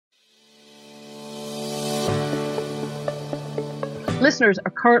listeners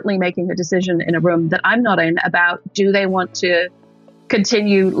are currently making a decision in a room that I'm not in about, do they want to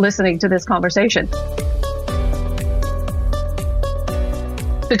continue listening to this conversation?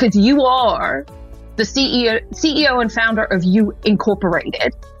 Because you are the CEO and founder of You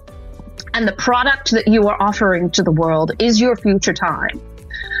Incorporated. And the product that you are offering to the world is your future time.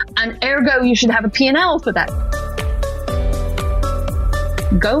 And ergo, you should have a P&L for that.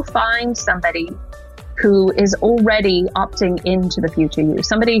 Go find somebody who is already opting into the future you,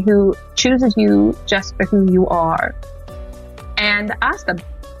 somebody who chooses you just for who you are, and ask them,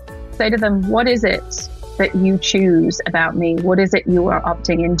 say to them, what is it that you choose about me? What is it you are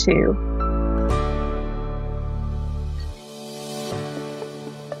opting into?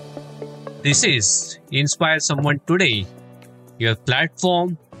 This is Inspire Someone Today, your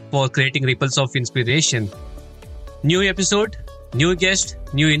platform for creating ripples of inspiration. New episode, new guest,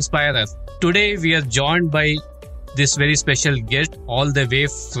 new inspirer. Today we are joined by this very special guest all the way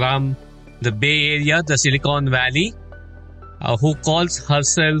from the Bay Area, the Silicon Valley, who calls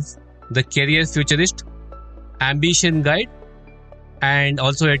herself the career futurist, ambition guide, and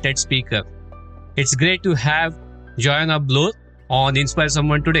also a TED speaker. It's great to have Joanna Bloor on Inspire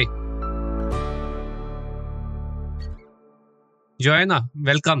Someone Today. Joanna,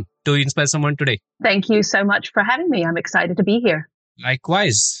 welcome to Inspire Someone Today. Thank you so much for having me. I'm excited to be here.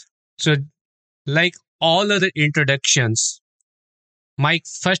 Likewise. So, like all other introductions, my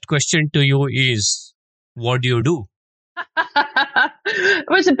first question to you is, what do you do? It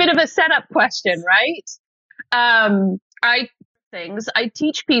was a bit of a setup question, right? I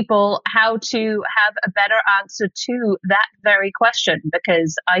teach people how to have a better answer to that very question,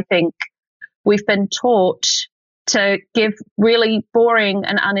 because I think we've been taught to give really boring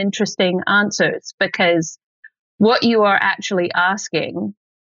and uninteresting answers, because what you are actually asking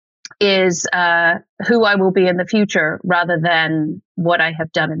is who I will be in the future rather than what I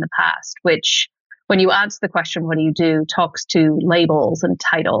have done in the past, which when you answer the question, what do you do, talks to labels and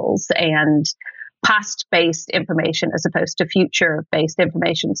titles and past-based information as opposed to future-based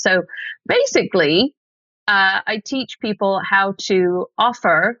information. So basically, I teach people how to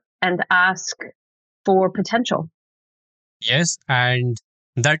offer and ask for potential. Yes, and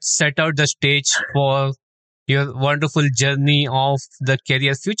that set out the stage for your wonderful journey of the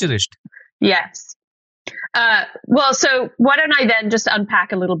career futurist. Yes. Well, so why don't I then just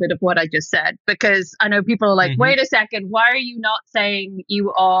unpack a little bit of what I just said? Because I know people are like, wait a second, why are you not saying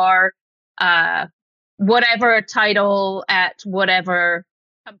you are whatever title at whatever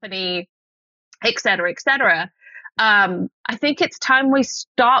company, et cetera, et cetera. I think it's time we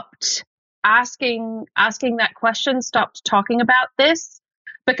stopped asking that question, stopped talking about this.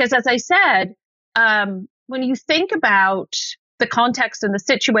 Because as I said, when you think about the context and the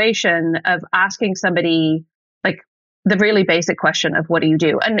situation of asking somebody like the really basic question of what do you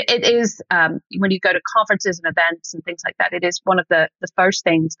do? And it is, when you go to conferences and events and things like that, it is one of the first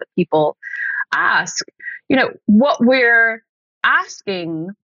things that people ask. You know, what we're asking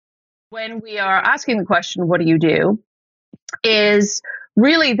when we are asking the question, what do you do? Is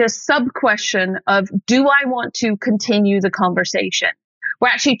really this sub-question of, do I want to continue the conversation? We're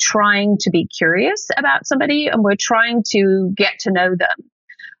actually trying to be curious about somebody and we're trying to get to know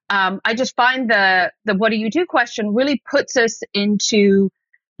them. I just find the what do you do question really puts us into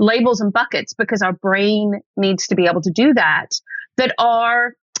labels and buckets, because our brain needs to be able to do that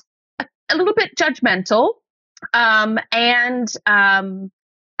are a little bit judgmental and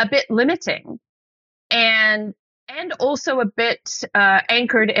a bit limiting and also a bit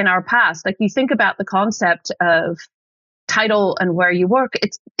anchored in our past. Like, you think about the concept of title and where you work,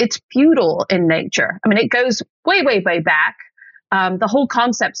 it's feudal in nature. I mean, it goes way, way, way back. The whole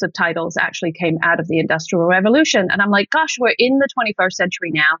concepts of titles actually came out of the Industrial Revolution. And I'm like, gosh, we're in the 21st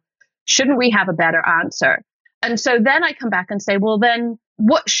century now. Shouldn't we have a better answer? And so then I come back and say, well, then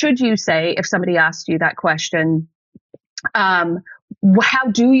what should you say if somebody asked you that question? How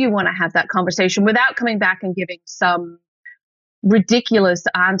do you want to have that conversation without coming back and giving some ridiculous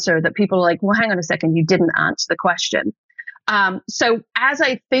answer that people are like, well, hang on a second, you didn't answer the question. So as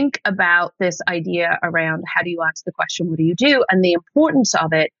I think about this idea around how do you answer the question, what do you do? And the importance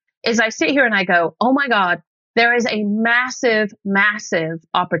of it is I sit here and I go, oh my God, there is a massive, massive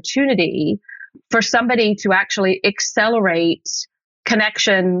opportunity for somebody to actually accelerate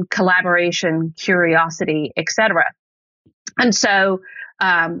connection, collaboration, curiosity, etc. And so,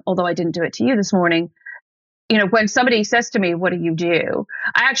 although I didn't do it to you this morning, you know, when somebody says to me, what do you do?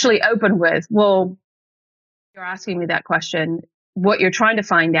 I actually open with, well, you're asking me that question. What you're trying to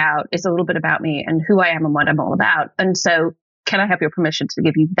find out is a little bit about me and who I am and what I'm all about. And so can I have your permission to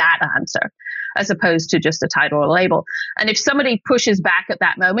give you that answer? as opposed to just a title or label. And if somebody pushes back at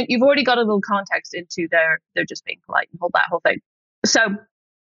that moment, you've already got a little context into they're just being polite and hold that whole thing. So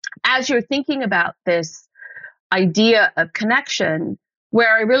as you're thinking about this idea of connection,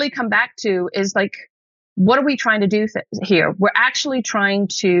 where I really come back to is like, what are we trying to do here? We're actually trying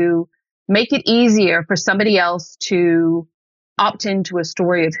to make it easier for somebody else to opt into a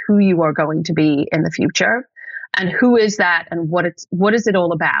story of who you are going to be in the future, and who is that, and what is it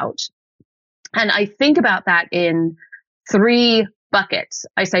all about. And I think about that in 3 buckets.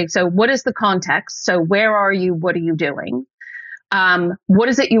 I say, so what is the context? So where are you? What are you doing? What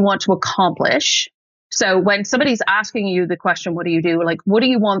is it you want to accomplish? So when somebody's asking you the question, what do you do? Like, what do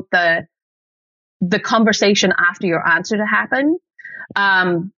you want the conversation after your answer to happen?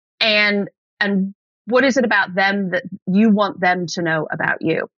 And what is it about them that you want them to know about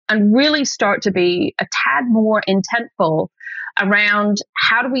you? And really start to be a tad more intentful around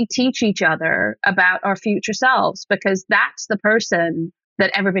how do we teach each other about our future selves? Because that's the person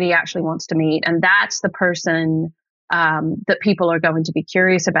that everybody actually wants to meet. And that's the person that people are going to be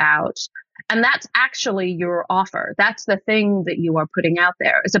curious about. And that's actually your offer. That's the thing that you are putting out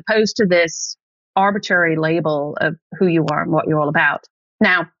there, as opposed to this arbitrary label of who you are and what you're all about.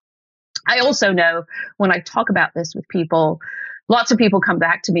 Now, I also know when I talk about this with people, lots of people come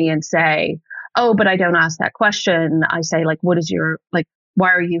back to me and say, oh, but I don't ask that question. I say, like, what is your, like,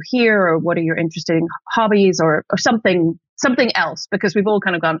 why are you here? Or what are your interesting hobbies, or something else? Because we've all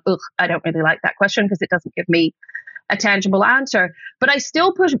kind of gone, ugh, I don't really like that question because it doesn't give me a tangible answer. But I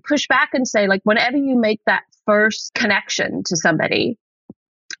still push back and say, like, whenever you make that first connection to somebody,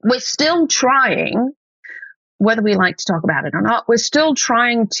 we're still trying, whether we like to talk about it or not, we're still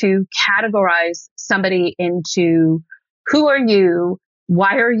trying to categorize somebody into who are you,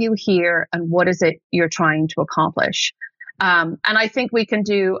 why are you here, and what is it you're trying to accomplish. And I think we can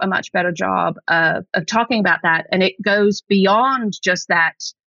do a much better job of talking about that. And it goes beyond just that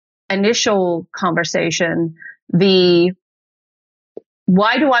initial conversation. Why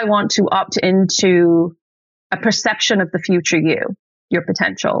do I want to opt into a perception of the future you, your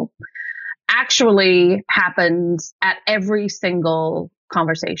potential, actually happens at every single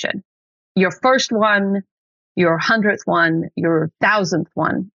conversation. Your first one, your 100th one, your 1000th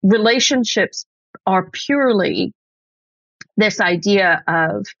one. Relationships are purely this idea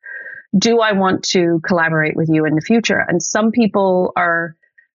of, do I want to collaborate with you in the future? And some people are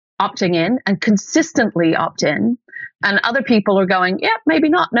opting in and consistently opt in, and other people are going, yeah, maybe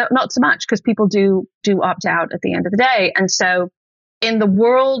not, no, not so much, because people do opt out at the end of the day. And so in the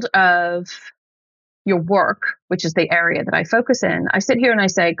world of your work, which is the area that I focus in, I sit here and I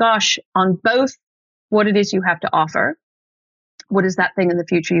say, gosh, on both what it is you have to offer, what is that thing in the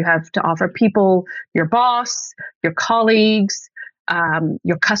future you have to offer people, your boss, your colleagues,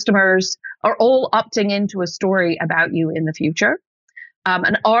 your customers are all opting into a story about you in the future.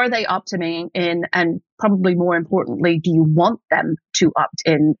 And are they opting in? And probably more importantly, do you want them to opt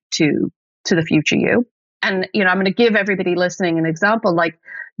in to the future you? And, you know, I'm going to give everybody listening an example. Like,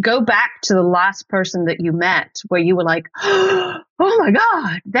 go back to the last person that you met where you were like, oh my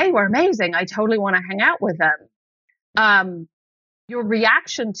God, they were amazing. I totally want to hang out with them. Your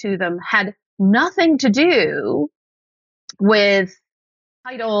reaction to them had nothing to do with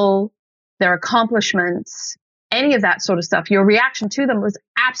title, their accomplishments, any of that sort of stuff. Your reaction to them was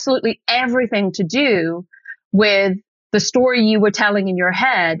absolutely everything to do with the story you were telling in your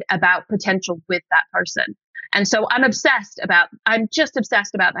head about potential with that person. And so I'm just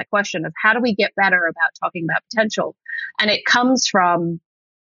obsessed about that question of how do we get better about talking about potential? And it comes from,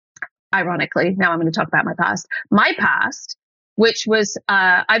 ironically, now I'm going to talk about my past, which was,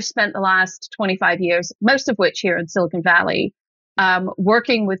 I've spent the last 25 years, most of which here in Silicon Valley,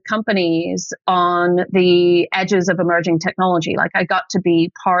 working with companies on the edges of emerging technology. Like, I got to be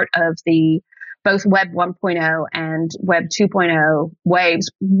part of both Web 1.0 and Web 2.0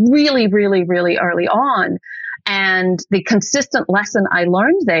 waves really, really, really early on. And the consistent lesson I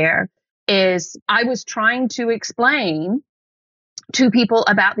learned there is I was trying to explain to people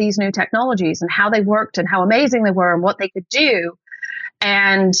about these new technologies and how they worked and how amazing they were and what they could do.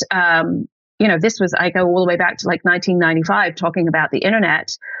 And, you know, I go all the way back to like 1995 talking about the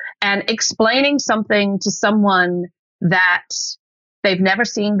internet and explaining something to someone that they've never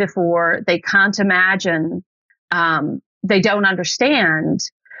seen before, they can't imagine, they don't understand,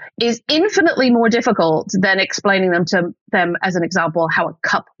 is infinitely more difficult than explaining to them as an example how a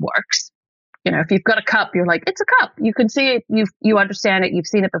cup works. You know, if you've got a cup, you're like, it's a cup. You can see it, you understand it, you've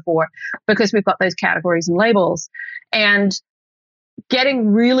seen it before, because we've got those categories and labels. And getting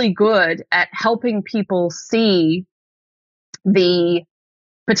really good at helping people see the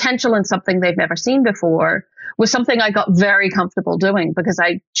potential in something they've never seen before was something I got very comfortable doing because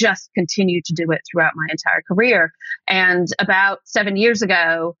I just continued to do it throughout my entire career. And about 7 years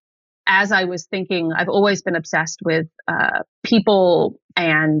ago, as I was thinking, I've always been obsessed with people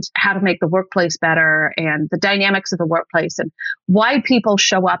and how to make the workplace better and the dynamics of the workplace and why people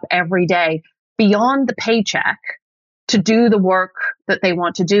show up every day beyond the paycheck to do the work that they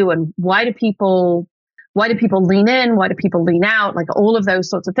want to do. And why do people lean in? Why do people lean out? Like all of those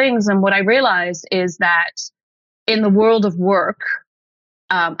sorts of things. And what I realized is that in the world of work,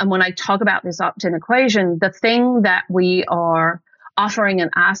 and when I talk about this opt-in equation, the thing that we are offering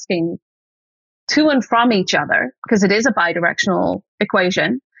and asking to and from each other, because it is a bidirectional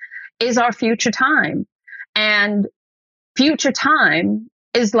equation, is our future time. And future time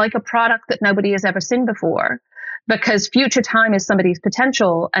is like a product that nobody has ever seen before, because future time is somebody's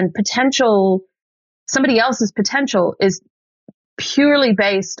potential, and somebody else's potential is purely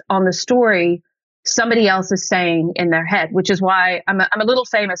based on the story somebody else is saying in their head, which is why I'm a little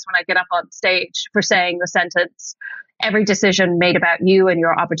famous when I get up on stage for saying the sentence, every decision made about you and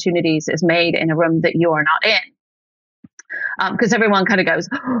your opportunities is made in a room that you are not in. Because everyone kind of goes,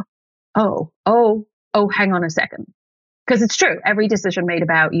 oh, hang on a second. Because it's true. Every decision made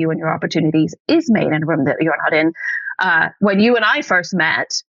about you and your opportunities is made in a room that you're not in. When you and I first met,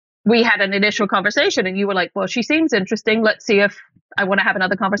 we had an initial conversation and you were like, well, she seems interesting. Let's see if I want to have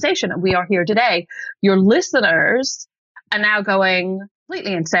another conversation. And we are here today. Your listeners are now going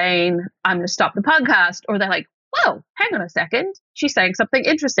completely insane. I'm going to stop the podcast. Or they're like, whoa, hang on a second. She's saying something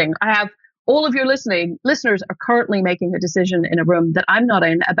interesting. I have all of your listeners are currently making a decision in a room that I'm not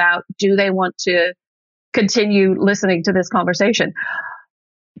in about, do they want to continue listening to this conversation?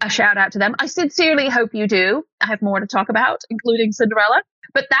 A shout out to them. I sincerely hope you do. I have more to talk about, including Cinderella.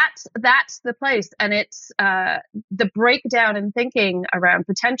 But that's the place. And it's the breakdown in thinking around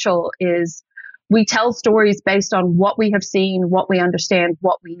potential is we tell stories based on what we have seen, what we understand,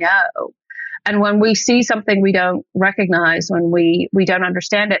 what we know. And when we see something we don't recognize, when we don't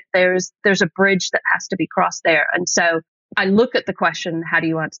understand it, there's a bridge that has to be crossed there. And so I look at the question, how do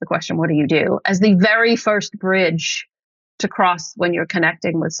you answer the question, what do you do, as the very first bridge to cross when you're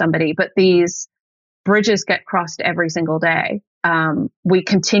connecting with somebody. But these bridges get crossed every single day. We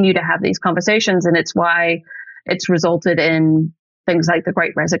continue to have these conversations, and it's why it's resulted in things like the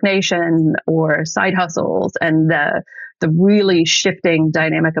Great Resignation or side hustles and the really shifting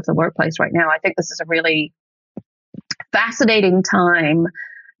dynamic of the workplace right now. I think this is a really fascinating time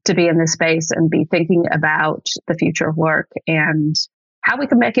to be in this space and be thinking about the future of work and how we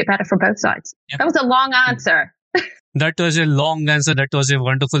can make it better for both sides. Yep. That was a long answer. That was a long answer. That was a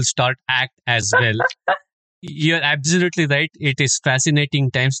wonderful start act as well. You're absolutely right. It is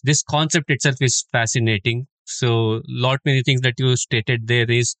fascinating times. This concept itself is fascinating. So many things that you stated there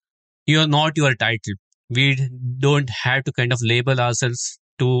is you're not your title. We don't have to kind of label ourselves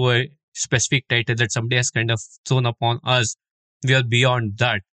to a specific title that somebody has kind of thrown upon us. We are beyond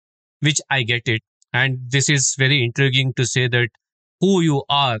that, which I get it. And this is very intriguing to say that who you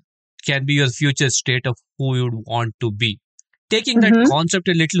are can be your future state of who you want to be. Taking that concept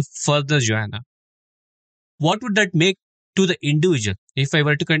a little further, Joanna, what would that make to the individual? If I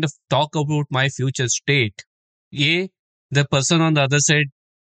were to kind of talk about my future state, the person on the other side,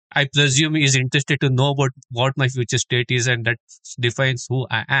 I presume, is interested to know about what my future state is, and that defines who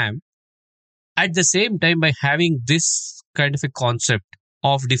I am. At the same time, by having this kind of a concept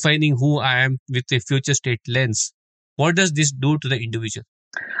of defining who I am with a future state lens, what does this do to the individual?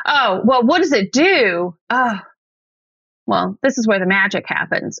 Oh, well, what does it do? Well, this is where the magic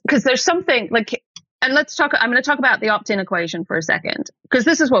happens, because there's something like, and I'm going to talk about the opt-in equation for a second, because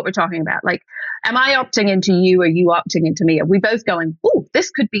this is what we're talking about. Like, am I opting into you or you opting into me? Are we both going, oh, this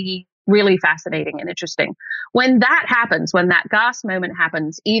could be really fascinating and interesting? When that happens, when that gas moment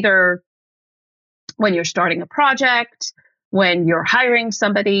happens, either when you're starting a project, when you're hiring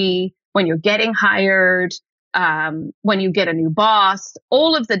somebody, when you're getting hired, when you get a new boss,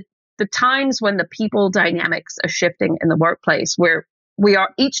 all of the times when the people dynamics are shifting in the workplace, where we are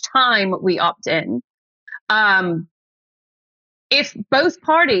each time we opt in, if both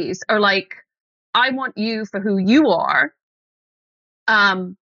parties are like, I want you for who you are,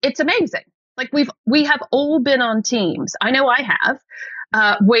 it's amazing. Like we have all been on teams. I know I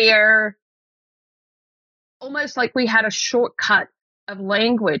have, where almost like we had a shortcut of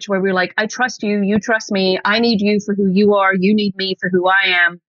language where we're like, I trust you, you trust me, I need you for who you are, you need me for who I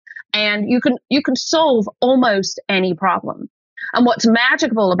am. And you can solve almost any problem. And what's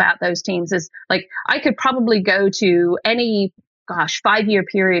magical about those teams is, like, I could probably go to any 5-year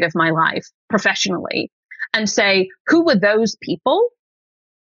period of my life professionally and say, who were those people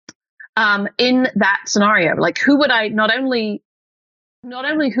in that scenario. Like, who would I not only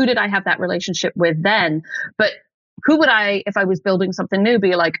who did I have that relationship with then, but who would I, if I was building something new,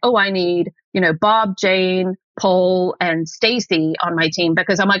 be like, oh, I need, Bob, Jane, Paul, and Stacy on my team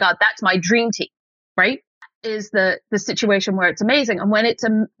because, oh my God, that's my dream team, right? Is the situation where it's amazing. And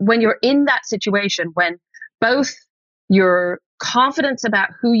when you're in that situation, when both your confidence about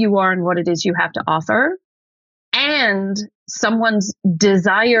who you are and what it is you have to offer and someone's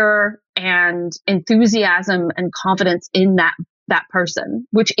desire and enthusiasm and confidence in that person,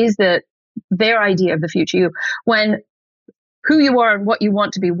 which is their idea of the future you, when who you are and what you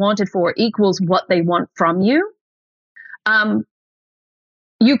want to be wanted for equals what they want from you,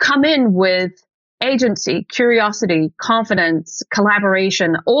 you come in with agency, curiosity, confidence,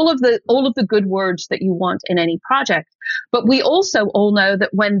 collaboration, all of the good words that you want in any project. But we also all know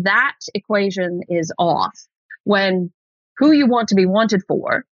that when that equation is off, when who you want to be wanted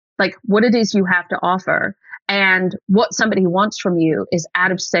for, like what it is you have to offer, and what somebody wants from you is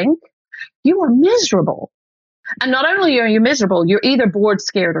out of sync, you are miserable. And not only are you miserable, you're either bored,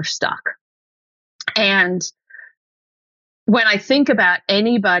 scared, or stuck. And when I think about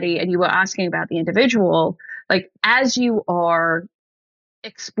anybody, and you were asking about the individual, like as you are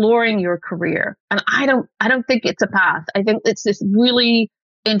exploring your career, and I don't think it's a path. I think it's this really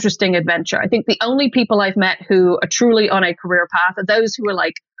interesting adventure. I think the only people I've met who are truly on a career path are those who are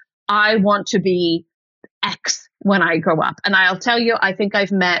like, I want to be X when I grow up. And I'll tell you, I think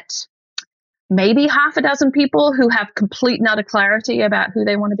I've met maybe half a dozen people who have complete and utter clarity about who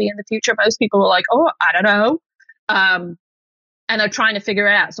they want to be in the future. Most people are like, oh, I don't know. And are trying to figure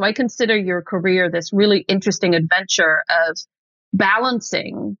it out. So I consider your career this really interesting adventure of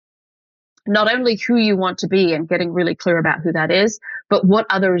balancing not only who you want to be and getting really clear about who that is, but what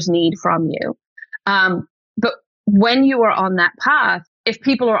others need from you. But when you are on that path, if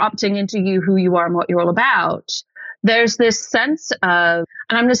people are opting into you, who you are and what you're all about, there's this sense of,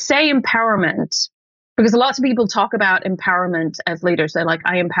 and I'm going to say empowerment, because lots of people talk about empowerment as leaders. They're like,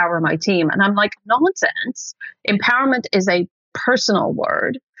 I empower my team. And I'm like, nonsense. Empowerment is a personal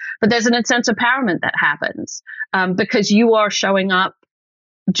word, but there's an sense of empowerment that happens because you are showing up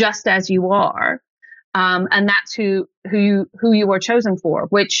just as you are. And that's who you are chosen for,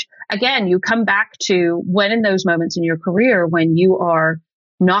 which again, you come back to when in those moments in your career, when you are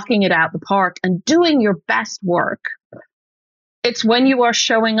knocking it out the park and doing your best work, it's when you are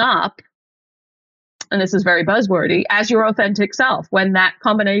showing up, and this is very buzzwordy, as your authentic self, when that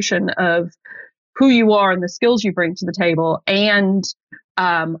combination of who you are and the skills you bring to the table and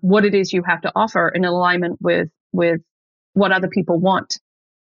what it is you have to offer in alignment with what other people want.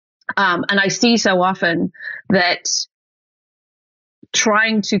 And I see so often that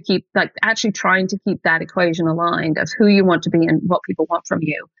trying to keep that equation aligned of who you want to be and what people want from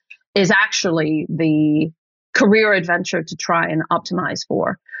you is actually the career adventure to try and optimize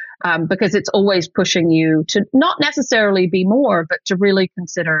for. Because it's always pushing you to not necessarily be more, but to really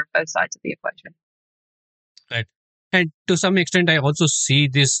consider both sides of the equation. Right. And to some extent, I also see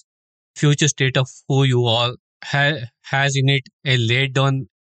this future state of who you are has in it a laid down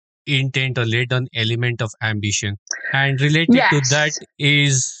intent or laid down element of ambition. And related to that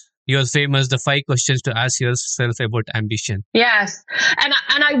is your famous, the 5 questions to ask yourself about ambition. Yes. And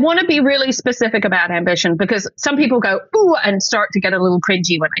I want to be really specific about ambition because some people go, ooh, and start to get a little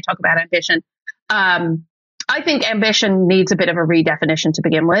cringy when I talk about ambition. I think ambition needs a bit of a redefinition to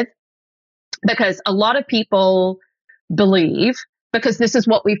begin with, because a lot of people believe, because this is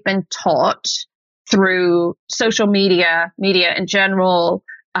what we've been taught through social media in general,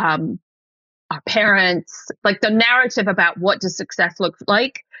 our parents, like the narrative about what does success look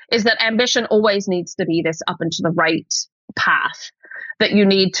like is that ambition always needs to be this up and to the right path, that you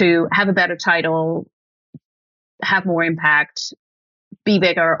need to have a better title, have more impact, be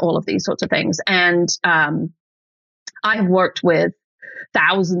bigger, all of these sorts of things. And I have worked with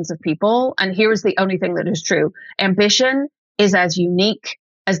thousands of people, and here's the only thing that is true. Ambition is as unique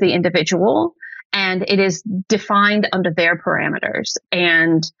as the individual, and it is defined under their parameters.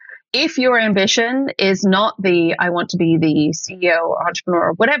 And if your ambition is not I want to be the CEO or entrepreneur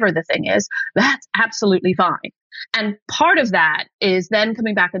or whatever the thing is, that's absolutely fine. And part of that is then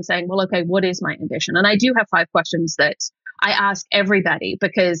coming back and saying, well, okay, what is my ambition? And I do have 5 questions that I ask everybody,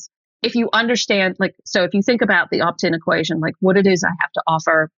 because if you understand, so if you think about the opt-in equation, like what it is I have to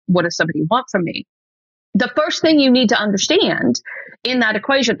offer, what does somebody want from me? The first thing you need to understand in that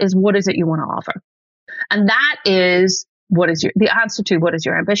equation is what is it you want to offer? And that is the answer to what is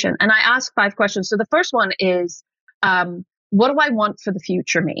your ambition? And I ask 5 questions. So the first one is, what do I want for the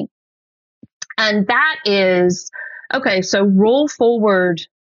future me? And that is, okay, so roll forward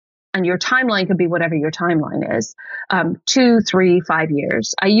and your timeline could be whatever your timeline is, 2, 3, 5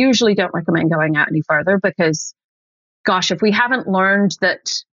 years. I usually don't recommend going out any further because, gosh, if we haven't learned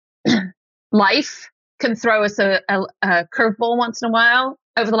that life can throw us a curveball once in a while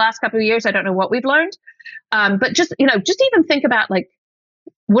over the last couple of years, I don't know what we've learned. But just even think about like,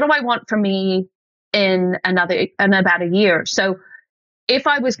 what do I want for me in about a year? So if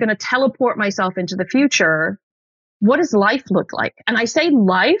I was going to teleport myself into the future, what does life look like? And I say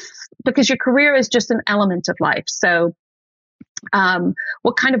life because your career is just an element of life. So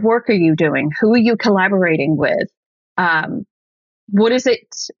what kind of work are you doing? Who are you collaborating with? What is it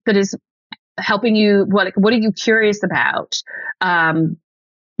that is helping you? What are you curious about?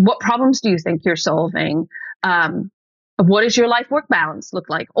 What problems do you think you're solving? What does your life-work balance look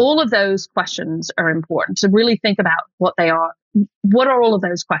like? All of those questions are important to really think about what they are. What are all of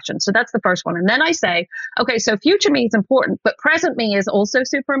those questions? So that's the first one. And then I say, okay, so future me is important, but present me is also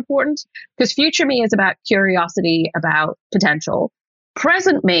super important because future me is about curiosity, about potential.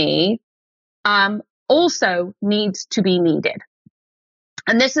 Present me also needs to be needed.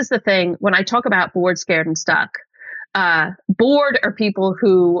 And this is the thing when I talk about bored, scared, and stuck. Bored are people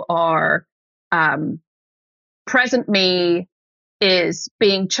who are present me is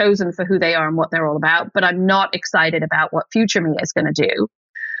being chosen for who they are and what they're all about, but I'm not excited about what future me is going to do.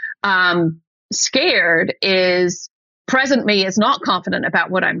 Scared is present me is not confident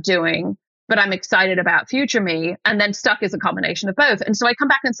about what I'm doing, but I'm excited about future me. And then stuck is a combination of both. And so I come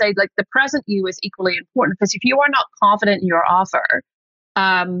back and say, like, the present you is equally important because if you are not confident in your offer,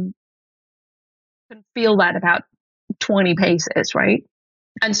 you can feel that about 20 paces, right?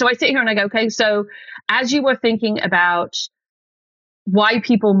 And so I sit here and I go, okay, so as you were thinking about why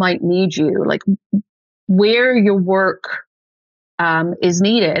people might need you, like where your work is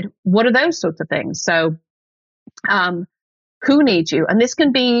needed, what are those sorts of things? So who needs you? And this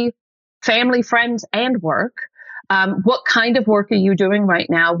can be family, friends, and work. What kind of work are you doing right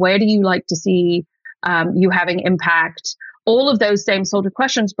now? Where do you like to see you having impact? All of those same sort of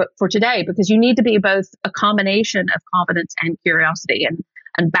questions, but for today, because you need to be both a combination of confidence and curiosity,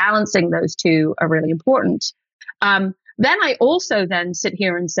 and balancing those two are really important. Then I also then sit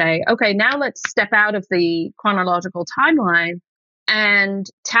here and say, okay, now let's step out of the chronological timeline and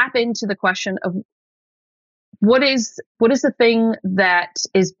tap into the question of what is the thing that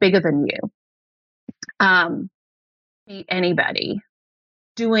is bigger than you? Anybody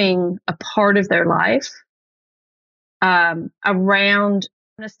doing a part of their life around, I'm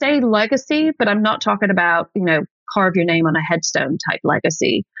going to say legacy, but I'm not talking about, carve your name on a headstone type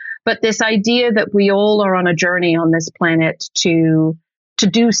legacy. But this idea that we all are on a journey on this planet to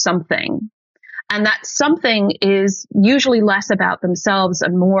do something. And that something is usually less about themselves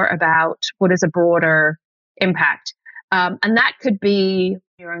and more about what is a broader impact. And that could be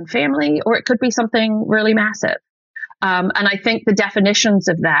your own family, or it could be something really massive. And I think the definitions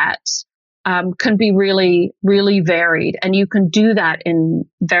of that can be really, really varied. And you can do that in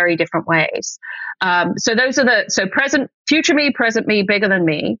very different ways. So those are future me, present me, bigger than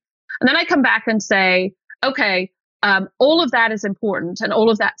me. And then I come back and say, okay, all of that is important and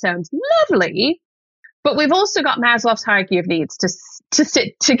all of that sounds lovely, but we've also got Maslow's hierarchy of needs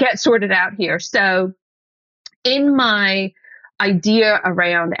to get sorted out here. So in my idea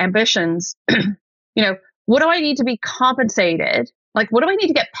around ambitions, what do I need to be compensated? Like, what do I need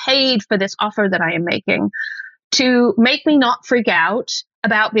to get paid for this offer that I am making to make me not freak out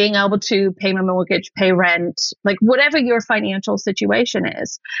about being able to pay my mortgage, pay rent, like whatever your financial situation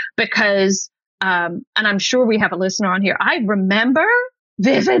is? Because, and I'm sure we have a listener on here, I remember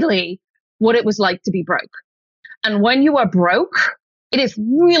vividly what it was like to be broke. And when you are broke, it is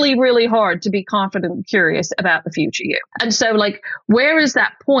really, really hard to be confident and curious about the future you. And so, like, where is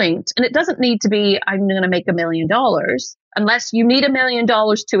that point? And it doesn't need to be, I'm going to make $1 million. Unless you need $1 million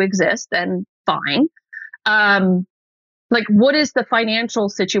to exist, then fine. Like, what is the financial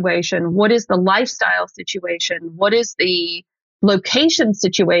situation? What is the lifestyle situation? What is the location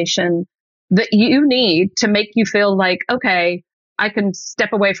situation that you need to make you feel like, okay, I can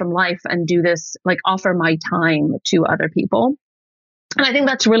step away from life and do this, like offer my time to other people. And I think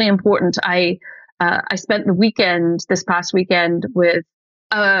that's really important. I spent this past weekend with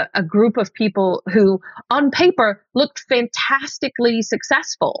a group of people who on paper looked fantastically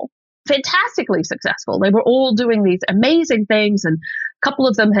successful. They were all doing these amazing things, and a couple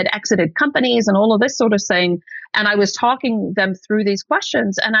of them had exited companies and all of this sort of thing. And I was talking them through these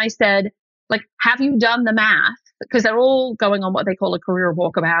questions, and I said, like, have you done the math? Because they're all going on what they call a career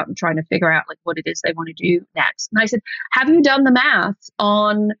walkabout and trying to figure out like what it is they want to do next. And I said, have you done the math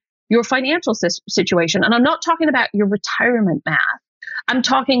on your financial situation? And I'm not talking about your retirement math. I'm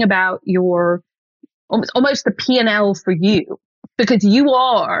talking about your almost the P&L for you, because you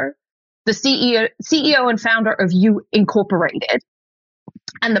are the CEO and founder of You Incorporated.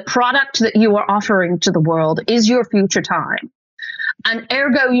 And the product that you are offering to the world is your future time. And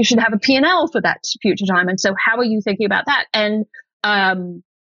ergo, you should have a P&L for that future time. And so how are you thinking about that? And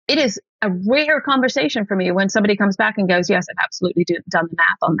it is a rare conversation for me when somebody comes back and goes, yes, I've absolutely done the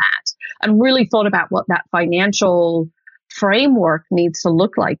math on that, and really thought about what that financial framework needs to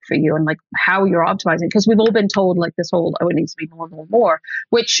look like for you, and like how you're optimizing. Because we've all been told like this whole, it needs to be more,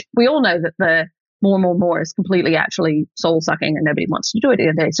 which we all know that the more is completely actually soul sucking and nobody wants to do it the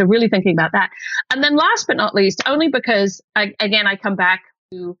other day. So really thinking about that. And then last but not least, only because I come back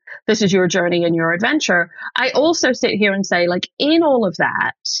to this is your journey and your adventure. I also sit here and say, like, in all of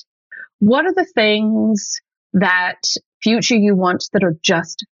that, what are the things that future you want that are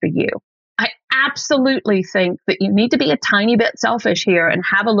just for you? I absolutely think that you need to be a tiny bit selfish here and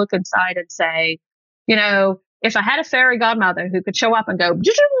have a look inside and say, you know, if I had a fairy godmother who could show up and go,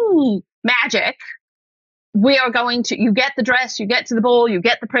 magic, we are going to, you get the dress, you get to the ball, you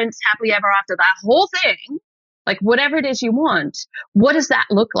get the prince, happily ever after, that whole thing, like whatever it is you want, what does that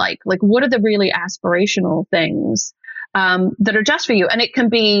look like? Like, what are the really aspirational things that are just for you? And it can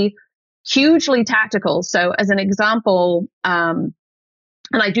be hugely tactical. So as an example, and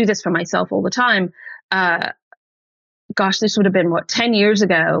I do this for myself all the time, this would have been 10 years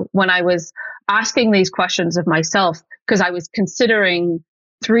ago when I was asking these questions of myself, because I was considering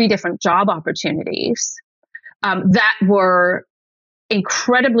 3 different job opportunities that were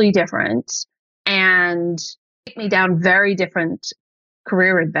incredibly different and take me down very different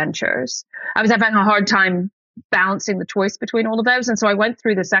career adventures. I was having a hard time balancing the choice between all of those. And so I went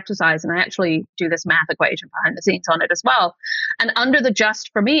through this exercise, and I actually do this math equation behind the scenes on it as well. And under the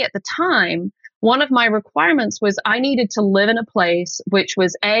just for me at the time, one of my requirements was I needed to live in a place which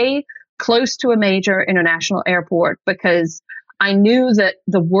was close to a major international airport, because I knew that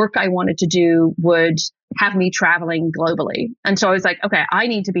the work I wanted to do would have me traveling globally. And so I was like, okay, I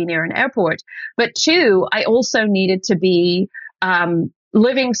need to be near an airport. But 2, I also needed to be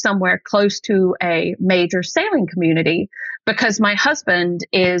living somewhere close to a major sailing community, because my husband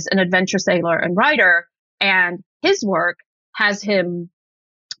is an adventure sailor and writer, and his work has him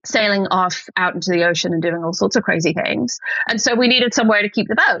sailing off out into the ocean and doing all sorts of crazy things. And so we needed somewhere to keep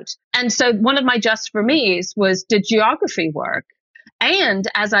the boat. And so one of my just for me's was, did geography work? And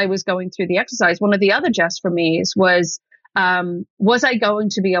as I was going through the exercise, one of the other just for me's was I going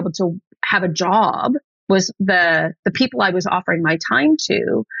to be able to have a job? Was the people I was offering my time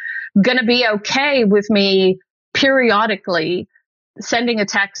to going to be okay with me periodically sending a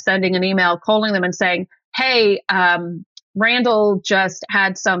text, sending an email, calling them and saying, hey, Randall just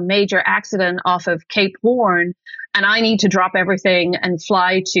had some major accident off of Cape Horn, and I need to drop everything and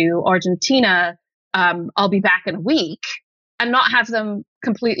fly to Argentina. I'll be back in a week, and not have them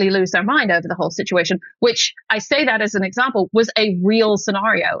completely lose their mind over the whole situation, which I say that as an example was a real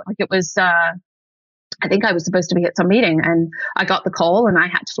scenario. Like, it was, I think I was supposed to be at some meeting, and I got the call, and I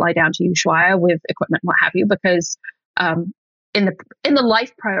had to fly down to Ushuaia with equipment, what have you, because in the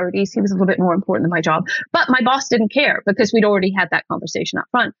life priorities, he was a little bit more important than my job. But my boss didn't care, because we'd already had that conversation up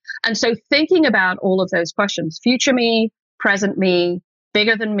front. And so thinking about all of those questions, future me, present me,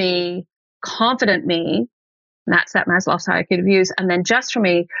 bigger than me, confident me, and that's that Maslow's hierarchy of views, and then just for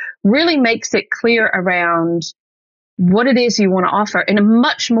me, really makes it clear around what it is you want to offer in a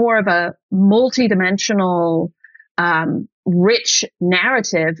much more of a multidimensional, rich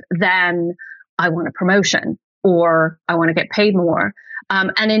narrative than I want a promotion or I want to get paid more.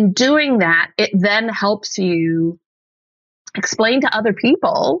 And in doing that, it then helps you explain to other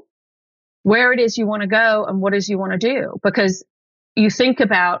people where it is you want to go and what it is you want to do. Because you think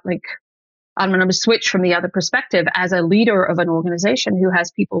about, like, I'm going to switch from the other perspective as a leader of an organization who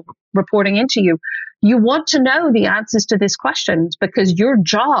has people reporting into you. You want to know the answers to these questions, because your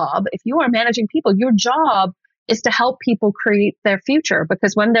job, if you are managing people, your job is to help people create their future.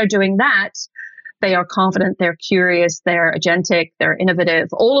 Because when they're doing that, they are confident, they're curious, they're agentic, they're innovative,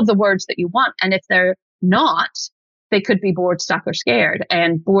 all of the words that you want. And if they're not, they could be bored, stuck, or scared.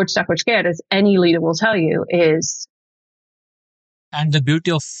 And bored, stuck, or scared, as any leader will tell you, is. And the beauty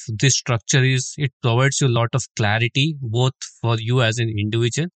of this structure is it provides you a lot of clarity, both for you as an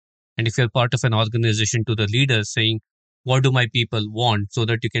individual, and if you're part of an organization, to the leader, saying, what do my people want, so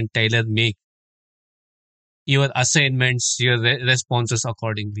that you can tailor make your assignments, your responses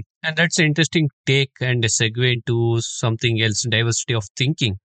accordingly. And that's an interesting take and a segue into something else, diversity of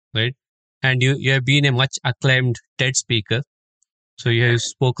thinking, right? And you have been a much acclaimed TED speaker. So you have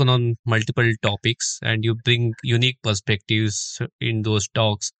spoken on multiple topics and you bring unique perspectives in those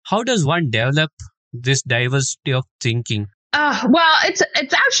talks. How does one develop this diversity of thinking? Well, it's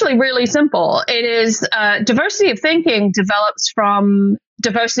actually really simple. It is diversity of thinking develops from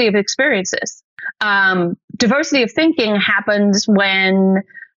diversity of experiences. Diversity of thinking happens when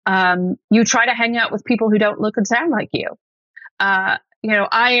you try to hang out with people who don't look and sound like you. I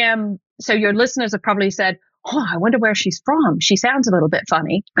am. So your listeners have probably said, "Oh, I wonder where she's from. She sounds a little bit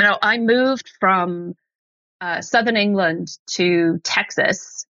funny." I moved from Southern England to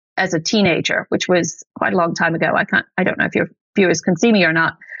Texas as a teenager, which was quite a long time ago. I don't know if your viewers can see me or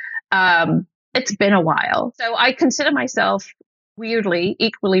not. It's been a while. So I consider myself weirdly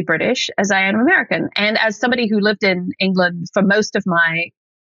equally British as I am American. And as somebody who lived in England for most of my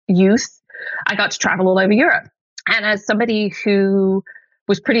youth, I got to travel all over Europe. And as somebody who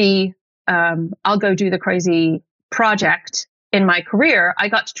was pretty, I'll go do the crazy project in my career, I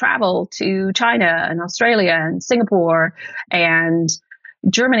got to travel to China and Australia and Singapore and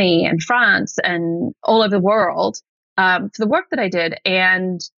Germany and France and all over the world for the work that I did.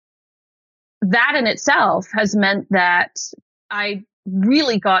 And that in itself has meant that I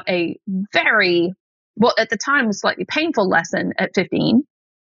really got a very, well, at the time was slightly painful lesson at 15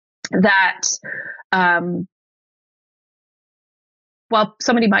 that while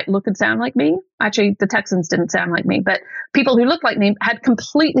somebody might look and sound like me, actually the Texans didn't sound like me, but people who looked like me had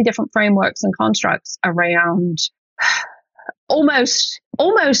completely different frameworks and constructs around almost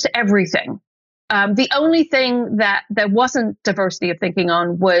everything. The only thing that there wasn't diversity of thinking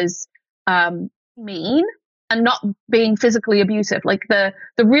on was mean and not being physically abusive. Like the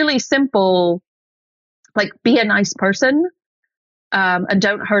really simple, like be a nice person and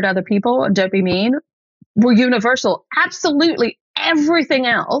don't hurt other people and don't be mean were universal. Absolutely everything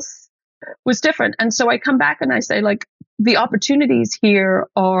else was different. And so I come back and I say, like, the opportunities here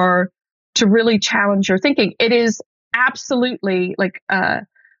are to really challenge your thinking. It is absolutely like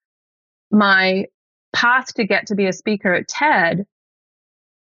my path to get to be a speaker at TED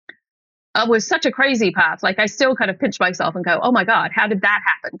was such a crazy path. Like I still kind of pinch myself and go, oh my God, how did that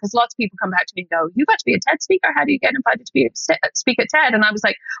happen? Because lots of people come back to me and go, you got to be a TED speaker. How do you get invited to be speak at TED? And I was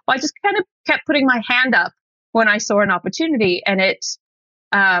like, well, I just kind of kept putting my hand up when I saw an opportunity, and it,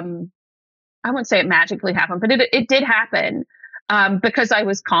 I wouldn't say it magically happened, but it did happen. Because I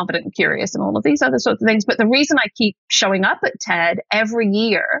was confident and curious and all of these other sorts of things. But the reason I keep showing up at TED every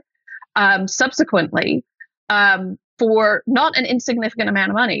year, subsequently, for not an insignificant amount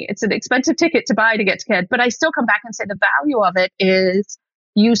of money. It's an expensive ticket to buy to get to TED, but I still come back and say the value of it is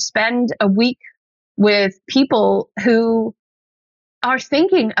you spend a week with people who are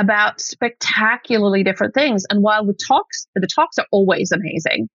thinking about spectacularly different things. And while the talks are always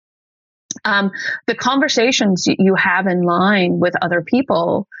amazing, the conversations you have in line with other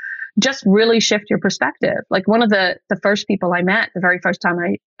people just really shift your perspective. Like one of the first people I met the very first time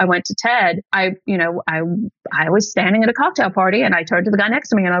I went to TED, I was standing at a cocktail party and I turned to the guy next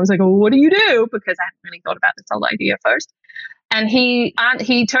to me and I was like, oh, what do you do? Because I hadn't really thought about this whole idea first. And he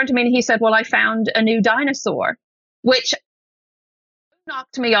turned to me and he said, well, I found a new dinosaur, which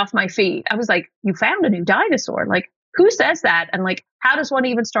knocked me off my feet. I was like, you found a new dinosaur? Like, who says that? And like, how does one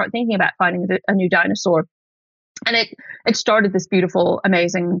even start thinking about finding a new dinosaur? And it started this beautiful,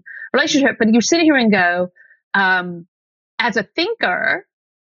 amazing relationship. But you sit here and go, as a thinker,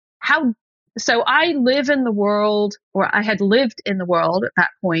 so I live in the world, or I had lived in the world at that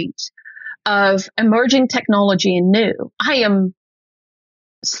point of emerging technology and new. I am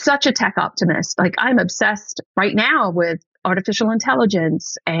such a tech optimist. Like I'm obsessed right now with artificial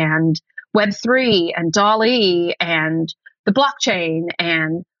intelligence and Web3 and DALL-E and the blockchain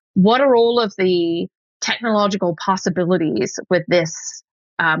and what are all of the technological possibilities with this,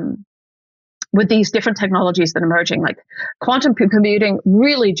 with these different technologies that are emerging. Like quantum computing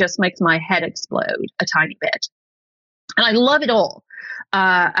really just makes my head explode a tiny bit. And I love it all.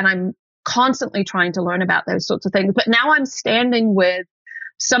 And I'm constantly trying to learn about those sorts of things. But now I'm standing with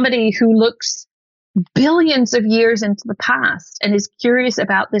somebody who looks billions of years into the past and is curious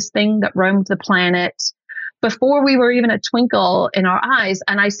about this thing that roamed the planet before we were even a twinkle in our eyes.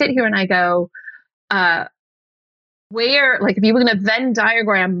 And I sit here and I go, where, like, if you were going to Venn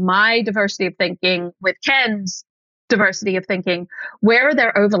diagram my diversity of thinking with Ken's diversity of thinking, where are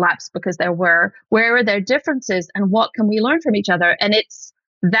there overlaps? Because there were, where are there differences and what can we learn from each other? And it's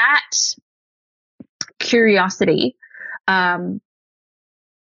that curiosity,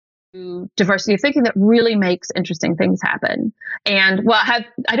 diversity of thinking that really makes interesting things happen. And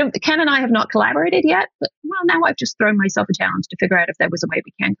Ken and I have not collaborated yet, but well, now I've just thrown myself a challenge to figure out if there was a way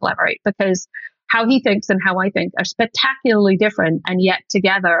we can collaborate, because how he thinks and how I think are spectacularly different, and yet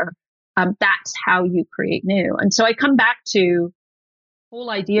together, that's how you create new. And so I come back to the whole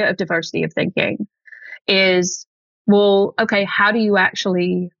idea of diversity of thinking is, well, okay, how do you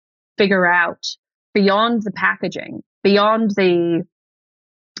actually figure out beyond the packaging, beyond the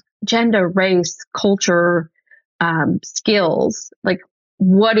gender, race, culture, skills, like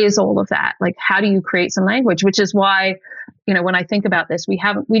what is all of that? Like, how do you create some language? Which is why, when I think about this, we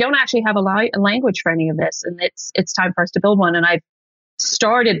don't actually have a language for any of this, and it's time for us to build one. And I've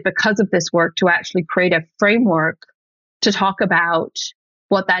started, because of this work, to actually create a framework to talk about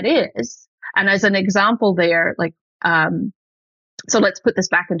what that is. And as an example there, like, so let's put this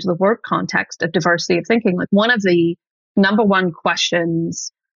back into the work context of diversity of thinking. Like, one of the number one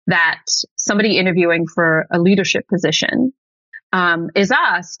questions that somebody interviewing for a leadership position is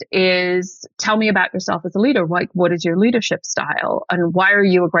asked is, tell me about yourself as a leader. Like, what is your leadership style and why are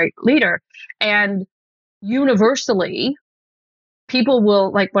you a great leader? And universally, people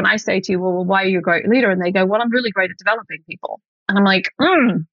will, like, when I say to you, well, why are you a great leader? And they go, well, I'm really great at developing people. And I'm like,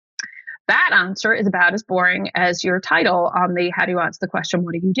 that answer is about as boring as your title on the how do you answer the question,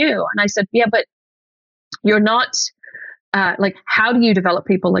 what do you do? And I said, yeah, but you're not, like, how do you develop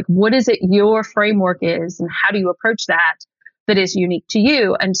people? Like, what is it your framework is, and how do you approach that is unique to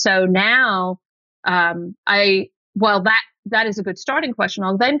you? And so now, that is a good starting question.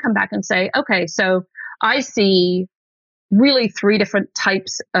 I'll then come back and say, okay, so I see really 3 different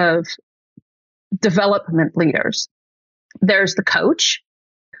types of development leaders. There's the coach,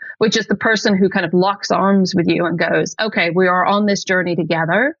 which is the person who kind of locks arms with you and goes, okay, we are on this journey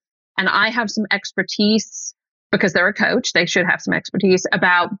together, and I have some expertise, because they're a coach, they should have some expertise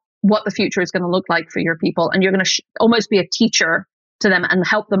about what the future is going to look like for your people. And you're going to almost be a teacher to them and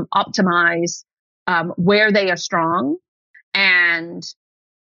help them optimize where they are strong, and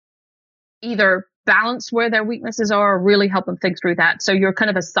either balance where their weaknesses are or really help them think through that. So you're kind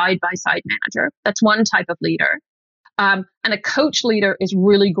of a side-by-side manager. That's one type of leader. And a coach leader is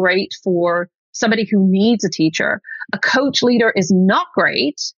really great for somebody who needs a teacher. A coach leader is not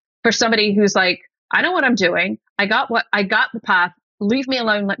great for somebody who's like, I know what I'm doing. I got the path. Leave me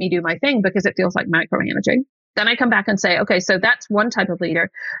alone. Let me do my thing, because it feels like micromanaging. Then I come back and say, okay, so that's one type of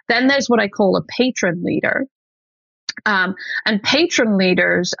leader. Then there's what I call a patron leader. And patron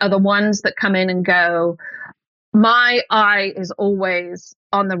leaders are the ones that come in and go, my eye is always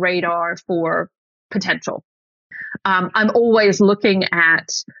on the radar for potential. I'm always looking at,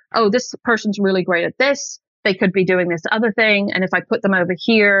 oh, this person's really great at this. They could be doing this other thing. And if I put them over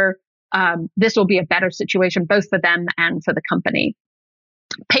here, this will be a better situation, both for them and for the company.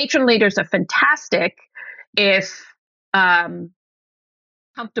 Patron leaders are fantastic if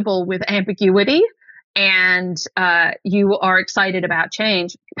comfortable with ambiguity and you are excited about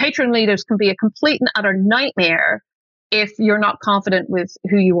change. Patron leaders can be a complete and utter nightmare if you're not confident with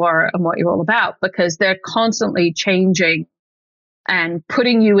who you are and what you're all about, because they're constantly changing and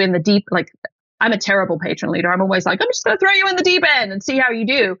putting you in the deep. Like, I'm a terrible patron leader. I'm always like, I'm just going to throw you in the deep end and see how you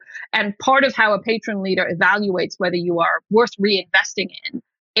do. And part of how a patron leader evaluates whether you are worth reinvesting in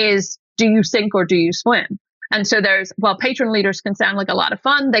is, do you sink or do you swim? And so while patron leaders can sound like a lot of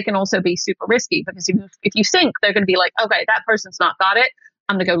fun, they can also be super risky, because if you sink, they're going to be like, okay, that person's not got it.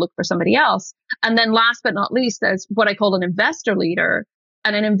 I'm going to go look for somebody else. And then last but not least, there's what I call an investor leader.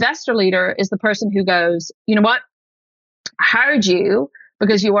 And an investor leader is the person who goes, you know what? I hired you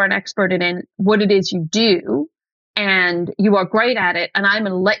because you are an expert in what it is you do, and you are great at it, and I'm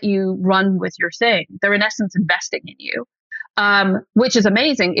going to let you run with your thing. They're in essence investing in you, which is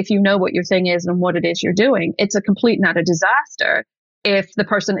amazing if you know what your thing is and what it is you're doing. It's a complete and utter disaster if the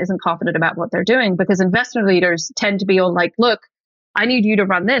person isn't confident about what they're doing, because investor leaders tend to be all like, look, I need you to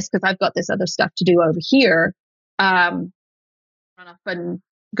run this because I've got this other stuff to do over here. Run up and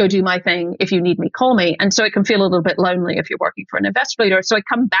go do my thing. If you need me, call me. And so it can feel a little bit lonely if you're working for an investor leader. So I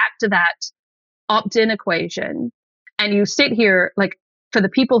come back to that opt-in equation, and you sit here, like, for the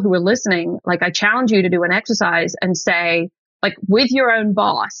people who are listening, like, I challenge you to do an exercise and say, like, with your own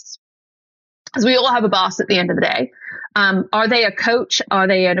boss, because we all have a boss at the end of the day. Are they a coach? Are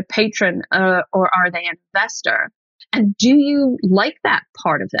they a patron? Or are they an investor? And do you like that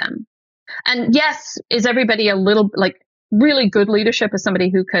part of them? And yes, is everybody a little, like, really good leadership is somebody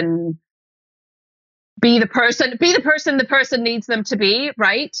who can be the person the person needs them to be,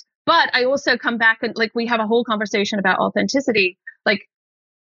 right? But I also come back and, like, we have a whole conversation about authenticity. Like,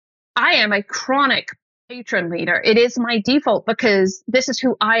 I am a chronic patron leader. It is my default because this is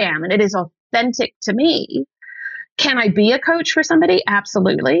who I am and it is authentic to me. Can I be a coach for somebody?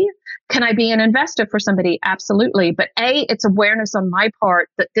 Absolutely. Can I be an investor for somebody? Absolutely. But it's awareness on my part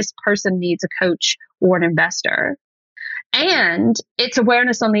that this person needs a coach or an investor. And it's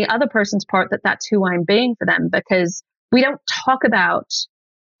awareness on the other person's part that that's who I'm being for them, because we don't talk about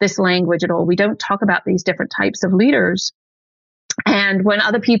this language at all. We don't talk about these different types of leaders. And when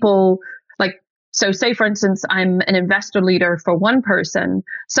other people, so say, for instance, I'm an investor leader for one person,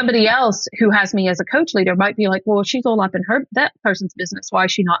 somebody else who has me as a coach leader might be like, well, she's all up in that person's business. Why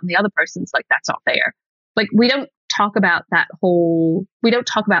is she not in the other person's? That's not fair. We don't talk about we don't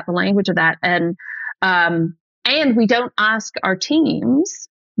talk about the language of that. And we don't ask our teams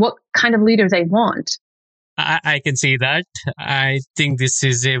what kind of leader they want. I can see that. I think this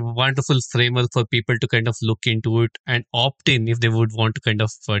is a wonderful framework for people to kind of look into it and opt in if they would want to kind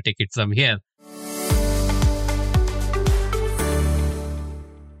of take it from here.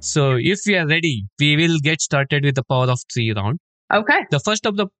 So if we are ready, we will get started with the Power of 3 round. Okay. The first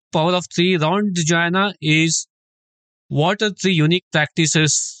of the Power of 3 round, Joanna, is what are 3 unique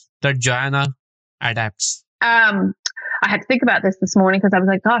practices that Joanna adapts? I had to think about this morning because I was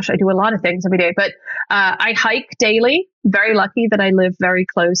like, gosh, I do a lot of things every day. But I hike daily. Very lucky that I live very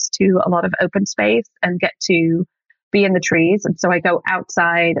close to a lot of open space and get to be in the trees. And so I go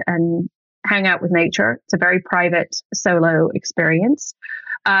outside and hang out with nature. It's a very private solo experience.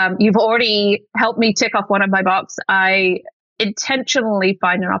 You've already helped me tick off one of my boxes. I intentionally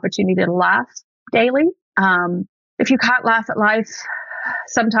find an opportunity to laugh daily. If you can't laugh at life,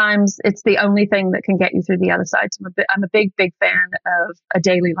 sometimes it's the only thing that can get you through the other side. So I'm a big fan of a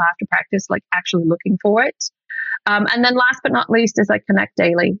daily laughter practice, actually looking for it. And then last but not least is connect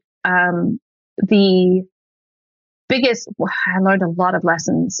daily. The biggest, I learned a lot of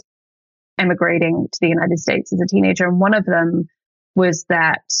lessons emigrating to the United States as a teenager. And one of them was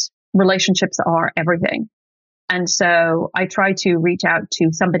that relationships are everything. And so I try to reach out to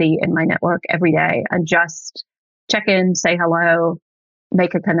somebody in my network every day and just check in, say hello,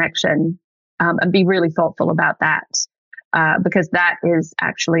 make a connection, and be really thoughtful about that. Because that is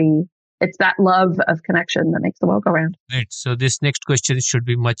actually, it's that love of connection that makes the world go round. Right. So this next question should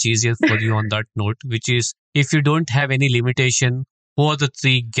be much easier for you on that note, which is, if you don't have any limitation, who are the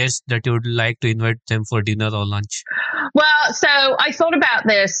 3 guests that you would like to invite them for dinner or lunch? Well, so I thought about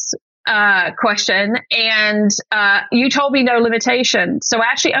this question, and you told me no limitation. So I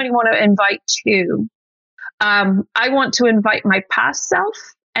actually only want to invite 2. I want to invite my past self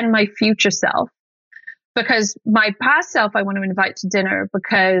and my future self, because my past self I want to invite to dinner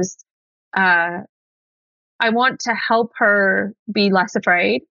because I want to help her be less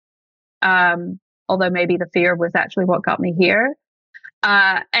afraid, although maybe the fear was actually what got me here.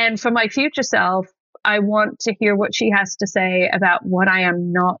 And for my future self, I want to hear what she has to say about what I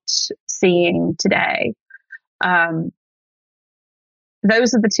am not seeing today.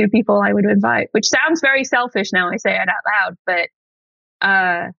 Those are the 2 people I would invite, which sounds very selfish now I say it out loud, but,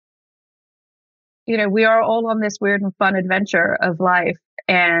 we are all on this weird and fun adventure of life,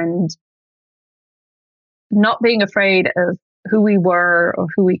 and not being afraid of who we were or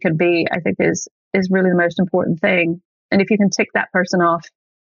who we could be, I think is really the most important thing. And if you can tick that person off,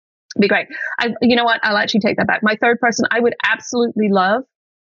 it'd be great. You know what? I'll actually take that back. My third person, I would absolutely love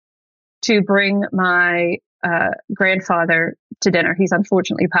to bring my grandfather to dinner. He's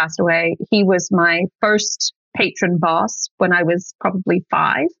unfortunately passed away. He was my first patron boss when I was probably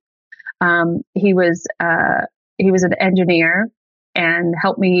 5. He was an engineer and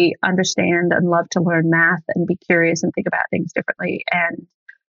helped me understand and love to learn math and be curious and think about things differently. And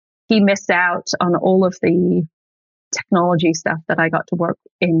he missed out on all of the technology stuff that I got to work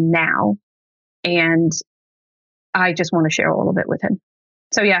in now. And I just want to share all of it with him.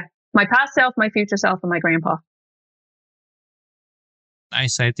 So yeah, my past self, my future self, and my grandpa.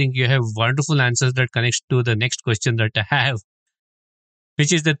 Nice. I think you have wonderful answers that connects to the next question that I have,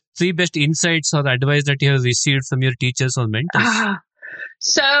 which is the 3 best insights or advice that you have received from your teachers or mentors.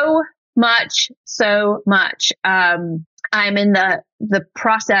 So much. I'm in the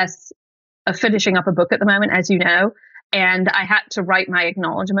process of finishing up a book at the moment, as you know, and I had to write my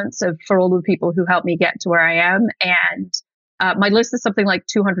acknowledgements for all the people who helped me get to where I am. And my list is something like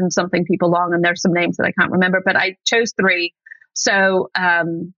 200 and something people long, and there's some names that I can't remember, but I chose 3. So,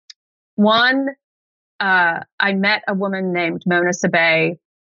 one, I met a woman named Mona Sabay,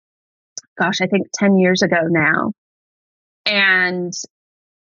 I think 10 years ago now. And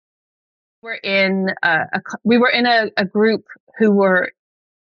we were in a group who were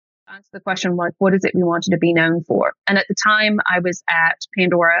answer the question, what is it we wanted to be known for? And at the time I was at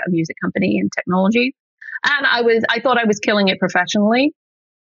Pandora, a music company in technology. And I thought I was killing it professionally.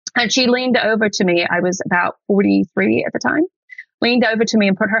 And she leaned over to me. I was about 43 at the time, leaned over to me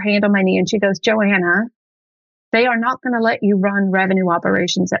and put her hand on my knee. And she goes, Joanna, they are not going to let you run revenue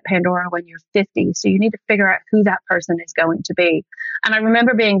operations at Pandora when you're 50. So you need to figure out who that person is going to be. And I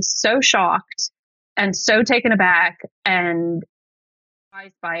remember being so shocked and so taken aback and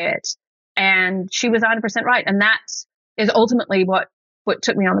surprised by it. And she was 100% right. And that is ultimately what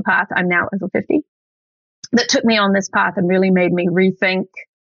took me on the path. I'm now over 50. That took me on this path and really made me rethink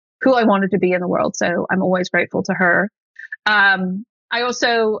who I wanted to be in the world. So I'm always grateful to her. I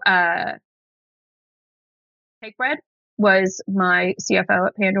also, Cake Bread was my CFO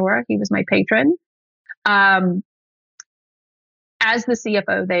at Pandora. He was my patron. As the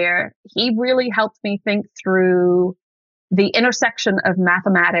CFO there, he really helped me think through the intersection of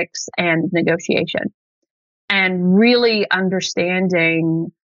mathematics and negotiation, and really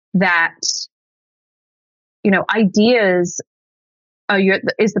understanding that, ideas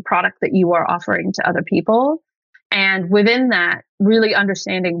is the product that you are offering to other people. And within that, really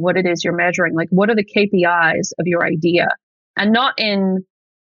understanding what it is you're measuring, like what are the KPIs of your idea, and not in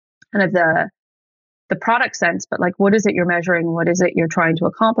kind of the product sense, but like, what is it you're measuring? What is it you're trying to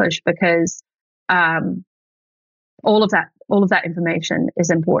accomplish? Because, all of that information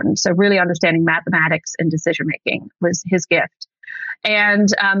is important. So really understanding mathematics and decision making was his gift. And,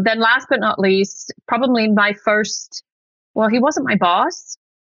 then last but not least, probably my first, well, he wasn't my boss,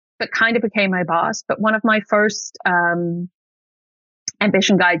 but kind of became my boss. But one of my first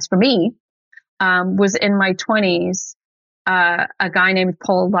ambition guides for me was in my 20s, a guy named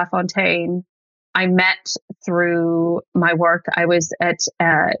Paul LaFontaine. I met through my work. I was at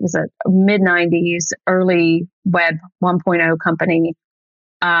it was a mid-90s early web 1.0 company,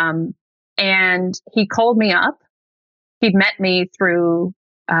 and he called me up. He met me through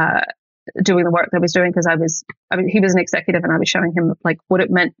doing the work that I was doing, because he was an executive and I was showing him like what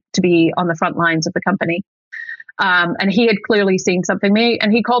it meant to be on the front lines of the company. And he had clearly seen something in me,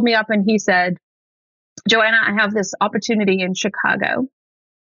 and he called me up and he said, Joanna, I have this opportunity in Chicago,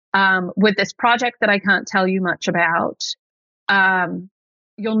 with this project that I can't tell you much about.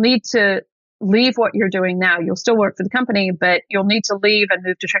 You'll need to leave what you're doing now. You'll still work for the company, but you'll need to leave and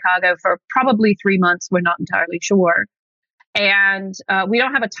move to Chicago for probably 3 months. We're not entirely sure. And we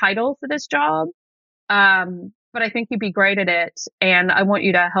don't have a title for this job, but I think you'd be great at it. And I want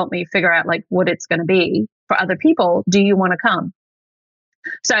you to help me figure out like what it's going to be for other people. Do you want to come?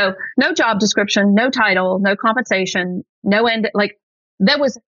 So no job description, no title, no compensation, no end. Like there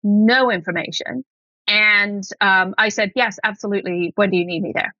was no information. And I said, yes, absolutely. When do you need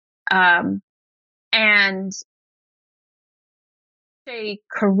me there? And a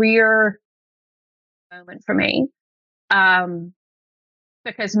career moment for me.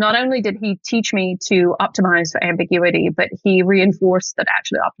 Because not only did he teach me to optimize for ambiguity, but he reinforced that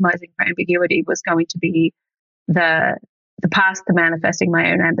actually optimizing for ambiguity was going to be the path to manifesting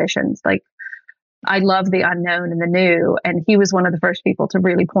my own ambitions. Like I love the unknown and the new. And he was one of the first people to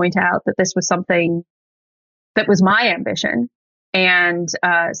really point out that this was something that was my ambition. And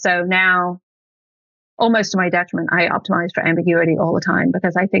so now, almost to my detriment, I optimize for ambiguity all the time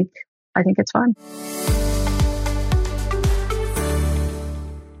because I think it's fun.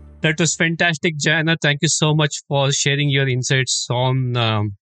 That was fantastic, Joanna. Thank you so much for sharing your insights on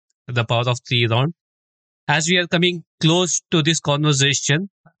the power of the round. As we are coming close to this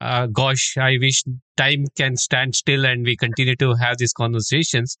conversation, gosh, I wish time can stand still and we continue to have these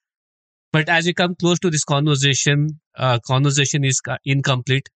conversations. But as we come close to this conversation is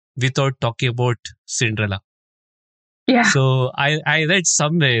incomplete without talking about Cinderella. Yeah. So I read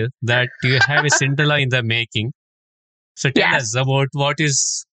somewhere that you have a Cinderella in the making. So tell us about what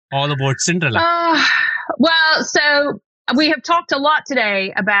is all about Cinderella. Well, so we have talked a lot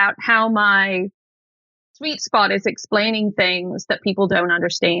today about how my sweet spot is explaining things that people don't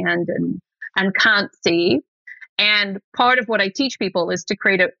understand and can't see. And part of what I teach people is to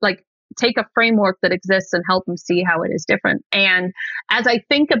take a framework that exists and help them see how it is different. And as I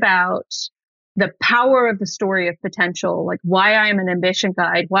think about the power of the story of potential, like why I am an ambition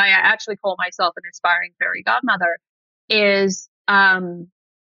guide, why I actually call myself an inspiring fairy godmother, is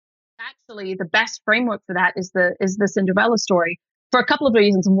actually the best framework for that is the Cinderella story for a couple of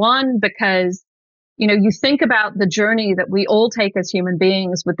reasons. One, because you think about the journey that we all take as human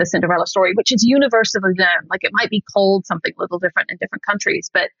beings with the Cinderella story, which is universally known. Like it might be called something a little different in different countries,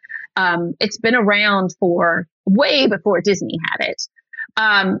 but it's been around for way before Disney had it.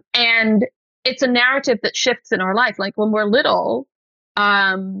 And it's a narrative that shifts in our life. Like when we're little,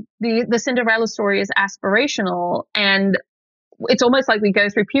 the Cinderella story is aspirational, and it's almost like we go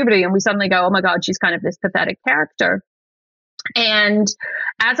through puberty and we suddenly go, oh my God, she's kind of this pathetic character. And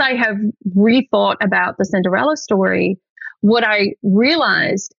as I have rethought about the Cinderella story, what I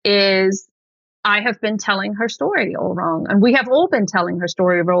realized is I have been telling her story all wrong. And we have all been telling her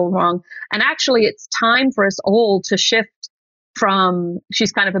story all wrong. And actually, it's time for us all to shift from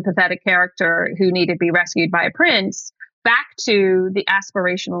she's kind of a pathetic character who needed to be rescued by a prince back to the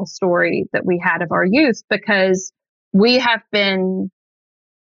aspirational story that we had of our youth, because we have been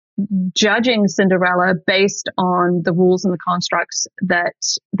judging Cinderella based on the rules and the constructs that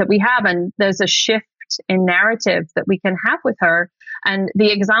we have. And there's a shift in narrative that we can have with her. And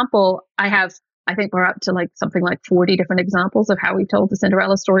the example I think we're up to like something like 40 different examples of how we told the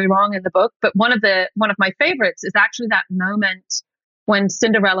Cinderella story wrong in the book. But one of my favorites is actually that moment when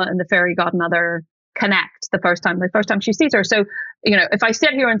Cinderella and the fairy godmother connect the first time she sees her. So, if I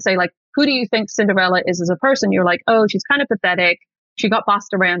sit here and say, like, who do you think Cinderella is as a person? You're like, oh, she's kind of pathetic. She got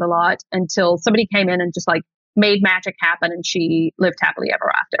bossed around a lot until somebody came in and just like made magic happen and she lived happily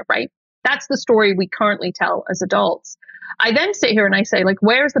ever after, right? That's the story we currently tell as adults. I then sit here and I say, like,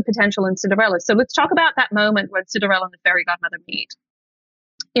 where's the potential in Cinderella? So let's talk about that moment when Cinderella and the fairy godmother meet.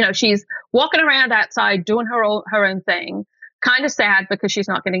 She's walking around outside doing her own thing, kind of sad because she's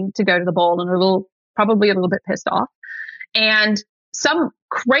not getting to go to the ball and probably a little bit pissed off. And some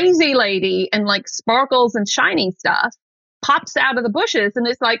crazy lady in like sparkles and shiny stuff pops out of the bushes and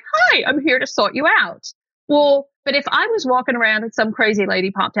is like, hi, I'm here to sort you out. Well, but if I was walking around and some crazy lady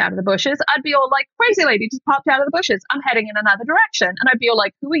popped out of the bushes, I'd be all like, crazy lady just popped out of the bushes. I'm heading in another direction. And I'd be all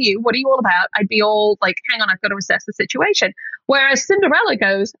like, who are you? What are you all about? I'd be all like, hang on, I've got to assess the situation. Whereas Cinderella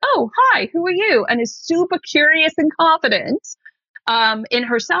goes, oh, hi, who are you? And is super curious and confident in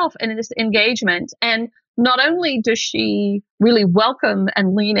herself and in this engagement. And not only does she really welcome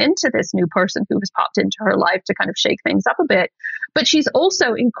and lean into this new person who has popped into her life to kind of shake things up a bit, but she's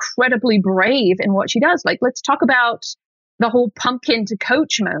also incredibly brave in what she does. Like, let's talk about the whole pumpkin to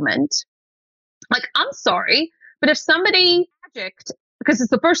coach moment. Like, I'm sorry, but if somebody magicked, because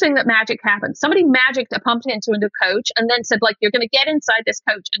it's the first thing that magic happens, somebody magicked a pumpkin into a coach and then said, like, you're going to get inside this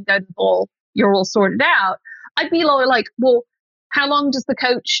coach and go to the ball, you're all sorted out. I'd be like, well, how long does the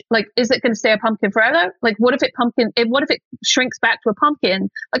coach, like, is it going to stay a pumpkin forever? Like, what if it shrinks back to a pumpkin?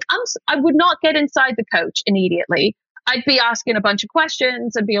 Like, I would not get inside the coach immediately. I'd be asking a bunch of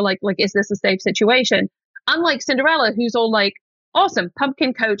questions and be like, is this a safe situation? Unlike Cinderella, who's all like, awesome,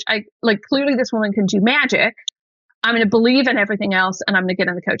 pumpkin coach. Clearly this woman can do magic. I'm going to believe in everything else and I'm going to get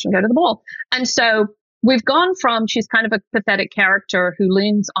in the coach and go to the ball. And so we've gone from she's kind of a pathetic character who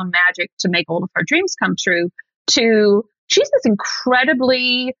leans on magic to make all of her dreams come true to she's this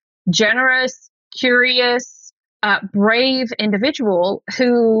incredibly generous, curious, brave individual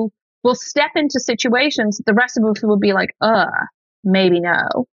who will step into situations the rest of us will be like, maybe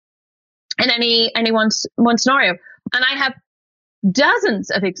no. In any one scenario. And I have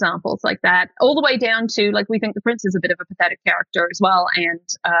dozens of examples like that, all the way down to, like, we think the prince is a bit of a pathetic character as well. And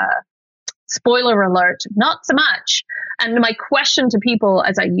spoiler alert, not so much. And my question to people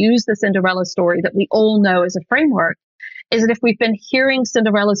as I use the Cinderella story that we all know as a framework is that if we've been hearing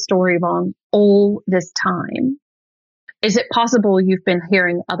Cinderella's story wrong all this time, is it possible you've been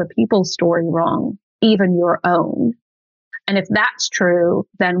hearing other people's story wrong, even your own? And if that's true,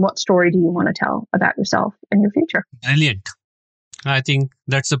 then what story do you want to tell about yourself and your future? Brilliant. I think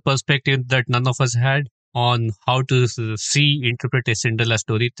that's a perspective that none of us had on how to interpret a Cinderella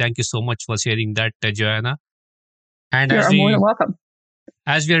story. Thank you so much for sharing that, Joanna. And you're more than welcome.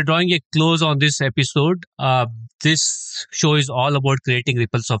 As we are drawing a close on this episode, this show is all about creating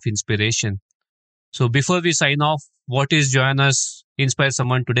ripples of inspiration. So before we sign off, what is Joanna's Inspire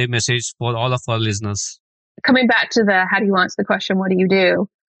Someone Today message for all of our listeners? Coming back to how do you answer the question, what do you do?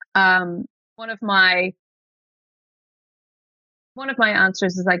 One of my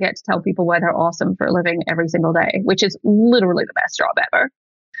answers is I get to tell people why they're awesome for a living every single day, which is literally the best job ever.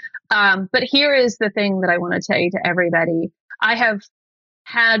 But here is the thing that I want to say to everybody. I have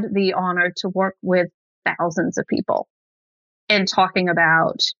had the honor to work with thousands of people in talking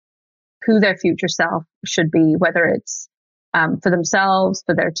about who their future self should be, whether it's for themselves,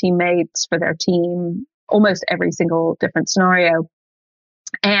 for their teammates, for their team, almost every single different scenario.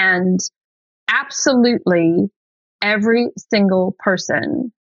 And absolutely every single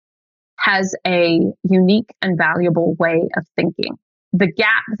person has a unique and valuable way of thinking. The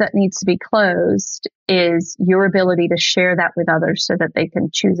gap that needs to be closed is your ability to share that with others so that they can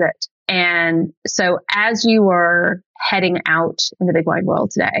choose it. And so as you are heading out in the big wide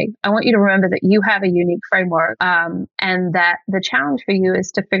world today, I want you to remember that you have a unique framework, and that the challenge for you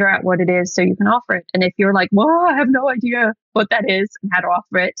is to figure out what it is so you can offer it. And if you're like, well, I have no idea what that is and how to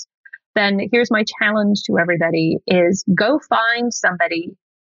offer it, then here's my challenge to everybody is go find somebody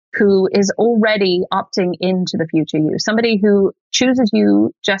who is already opting into the future you, somebody who chooses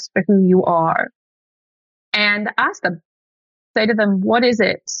you just for who you are, and ask them, say to them, what is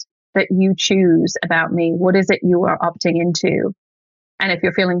it that you choose about me? What is it you are opting into? And if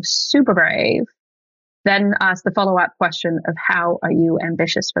you're feeling super brave, then ask the follow-up question of how are you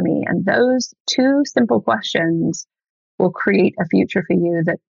ambitious for me? And those two simple questions will create a future for you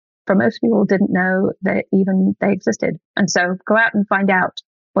that for most people didn't know that even they existed. And so go out and find out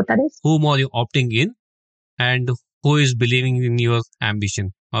what that is. Whom are you opting in, and who is believing in your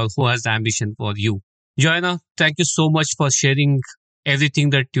ambition, or who has the ambition for you? Joanna, thank you so much for sharing everything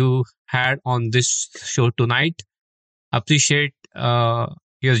that you had on this show tonight. Appreciate your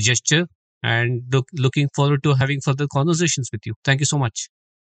gesture and looking forward to having further conversations with you. Thank you so much.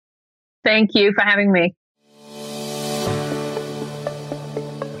 Thank you for having me.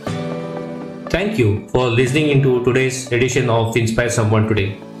 Thank you for listening into today's edition of Inspire Someone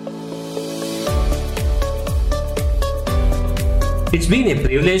Today. It's been a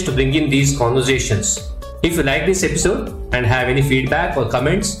privilege to bring in these conversations. If you like this episode and have any feedback or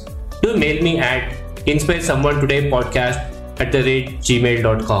comments, do mail me at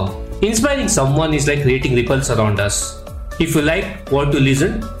inspiresomeonetodaypodcast@gmail.com. Inspiring someone is like creating ripples around us. If you like what you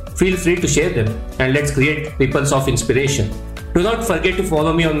listen, feel free to share them and let's create ripples of inspiration. Do not forget to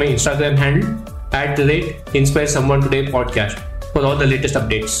follow me on my Instagram handle @InspireSomeoneTodayPodcast for all the latest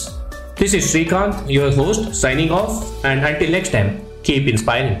updates. This is Srikanth, your host, signing off, and until next time, keep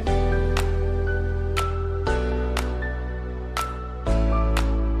inspiring.